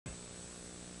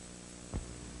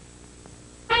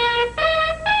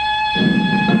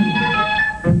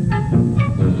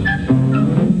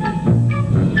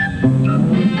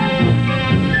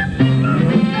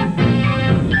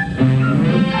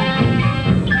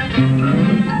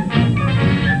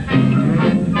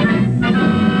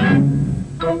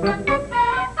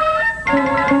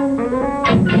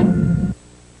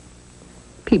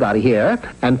Peabody here,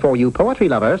 and for you poetry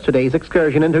lovers, today's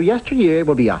excursion into yesteryear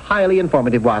will be a highly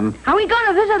informative one. Are we going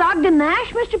to visit Ogden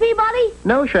Nash, Mr. Peabody?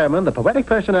 No, Sherman, the poetic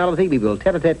personality we will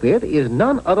tete-a-tete with is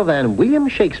none other than William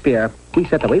Shakespeare. He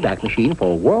set the Wayback Machine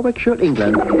for Warwickshire,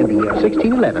 England in the year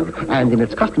 1611, and in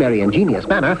its customary ingenious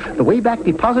manner, the Wayback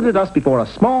deposited us before a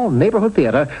small neighborhood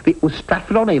theater, the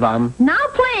Stratford-on-Avon. Now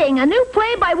playing a new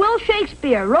play by Will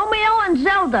Shakespeare, Romeo and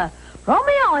Zelda.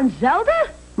 Romeo and Zelda?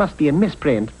 Must be a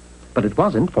misprint. But it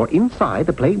wasn't, for inside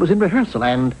the play was in rehearsal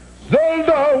and...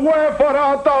 Zelda, wherefore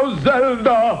art thou,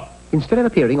 Zelda? Instead of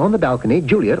appearing on the balcony,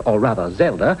 Juliet, or rather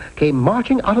Zelda, came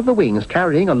marching out of the wings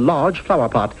carrying a large flower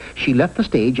pot. She left the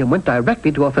stage and went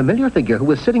directly to a familiar figure who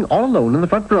was sitting all alone in the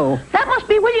front row. That must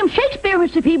be William Shakespeare,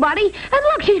 Mr. Peabody. And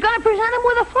look, she's going to present him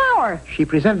with a flower. She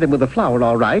presented him with a flower,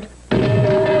 all right.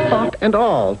 Pot and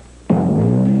all.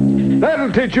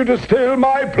 That'll teach you to steal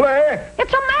my play.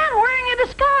 It's a man wearing a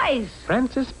disguise.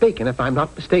 Francis Bacon, if I'm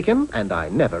not mistaken, and I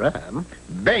never am.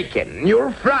 Bacon,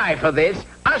 you'll fry for this.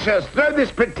 Ushers, throw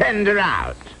this pretender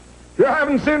out. You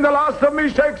haven't seen the last of me,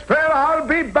 Shakespeare. I'll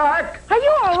be back. Are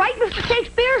you all right, Mr.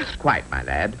 Shakespeare? Quite, my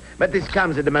lad. But this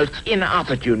comes at a most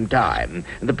inopportune time.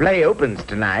 The play opens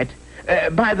tonight.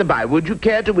 By the by, would you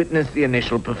care to witness the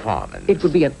initial performance? It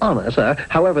would be an honor, sir.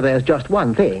 However, there's just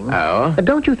one thing. Oh?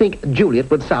 Don't you think Juliet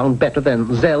would sound better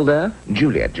than Zelda?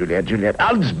 Juliet.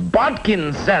 Odds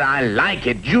bodkins, sir, I like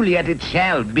it. Juliet it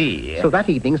shall be. So that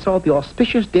evening saw the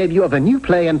auspicious debut of a new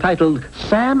play entitled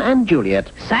Sam and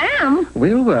Juliet. Sam?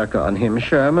 We'll work on him,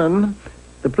 Sherman.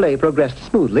 The play progressed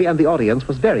smoothly, and the audience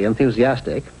was very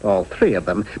enthusiastic, all three of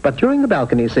them. But during the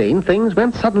balcony scene, things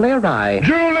went suddenly awry.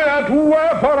 Juliet,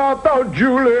 wherefore art thou,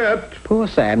 Juliet? Poor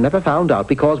Sam never found out,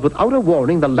 because without a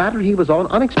warning, the ladder he was on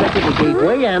unexpectedly gave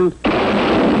way and...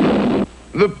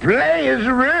 The play is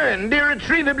ruined,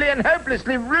 irretrievably and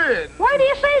hopelessly ruined. Why do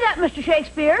you say that, Mr.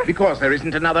 Shakespeare? Because there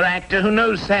isn't another actor who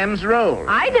knows Sam's role.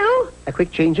 I do. A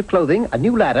quick change of clothing, a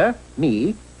new ladder,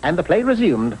 me, and the play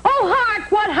resumed. Oh,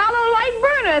 hark, what hollow light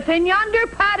burneth in yonder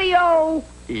patio.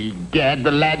 Egad, the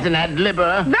lad's an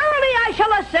ad-libber. Verily I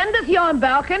shall ascendeth yon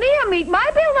balcony and meet my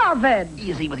beloved.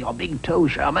 Easy with your big toe,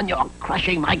 Sherman. You're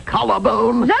crushing my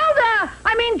collarbone.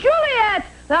 Juliet.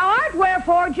 Thou art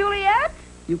wherefore, Juliet?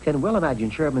 You can well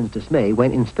imagine Sherman's dismay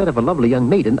when, instead of a lovely young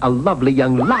maiden, a lovely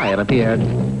young lion appeared.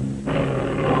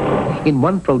 In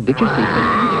one prodigious leap, the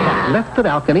huge cat left the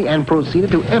balcony and proceeded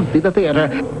to empty the theater.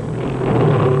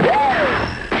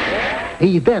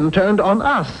 He then turned on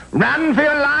us. Run for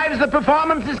your lives, the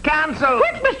performance is cancelled.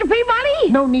 Quick, Mr.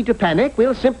 Peabody! No need to panic.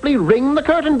 We'll simply ring the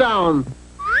curtain down.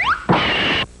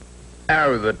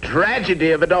 Oh, the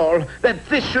tragedy of it all, that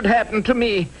this should happen to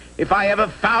me. If I ever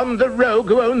found the rogue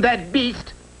who owned that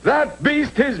beast. That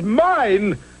beast is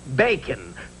mine.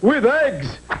 Bacon. With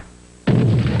eggs.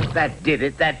 That did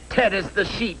it. That terraced the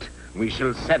sheet. We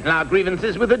shall settle our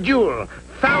grievances with a duel.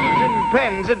 Fountain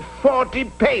pens at 40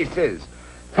 paces.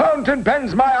 Fountain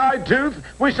pen's my eye tooth.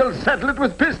 We shall settle it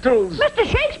with pistols. Mr.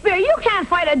 Shakespeare, you can't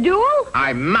fight a duel.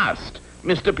 I must.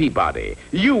 Mr. Peabody,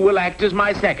 you will act as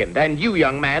my second, and you,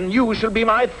 young man, you shall be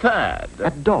my third.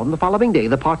 At dawn the following day,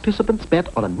 the participants met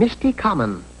on a misty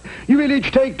common. You will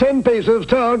each take 10 paces,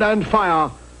 turn, and fire.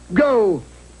 Go.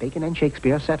 Bacon and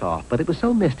Shakespeare set off, but it was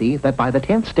so misty that by the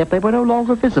 10th step they were no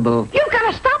longer visible. You've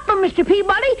got to stop them, Mr.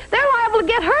 Peabody. They're liable to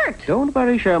get hurt. Don't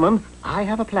worry, Sherman. I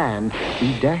have a plan.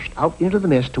 We dashed out into the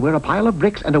mist to where a pile of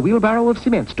bricks and a wheelbarrow of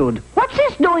cement stood. What's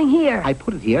this doing here? I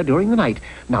put it here during the night.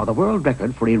 Now, the world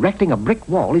record for erecting a brick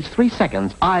wall is 3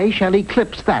 seconds. I shall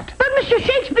eclipse that. But Mr.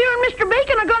 Shakespeare and Mr.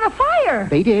 Bacon are going to fire.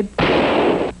 They did.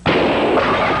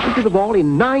 Into the wall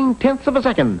in 9/10 of a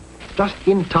second. Just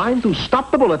in time to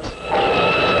stop the bullets.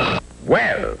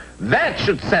 Well, that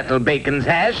should settle Bacon's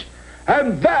hash.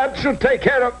 And that should take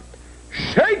care of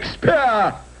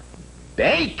Shakespeare.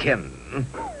 Bacon.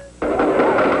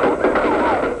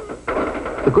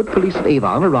 The good police of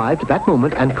Avon arrived at that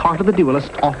moment and carted the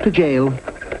duelist off to jail.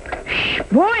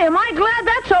 Boy, am I glad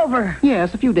that's over.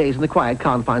 Yes, a few days in the quiet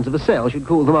confines of a cell should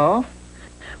cool them off.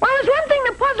 Well, there's one thing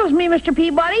that puzzles me, Mr.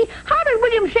 Peabody. How did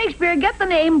William Shakespeare get the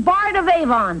name Bard of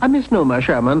Avon? A misnomer,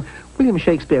 Sherman. William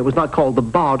Shakespeare was not called the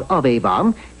Bard of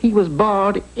Avon. He was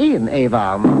Bard in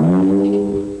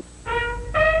Avon.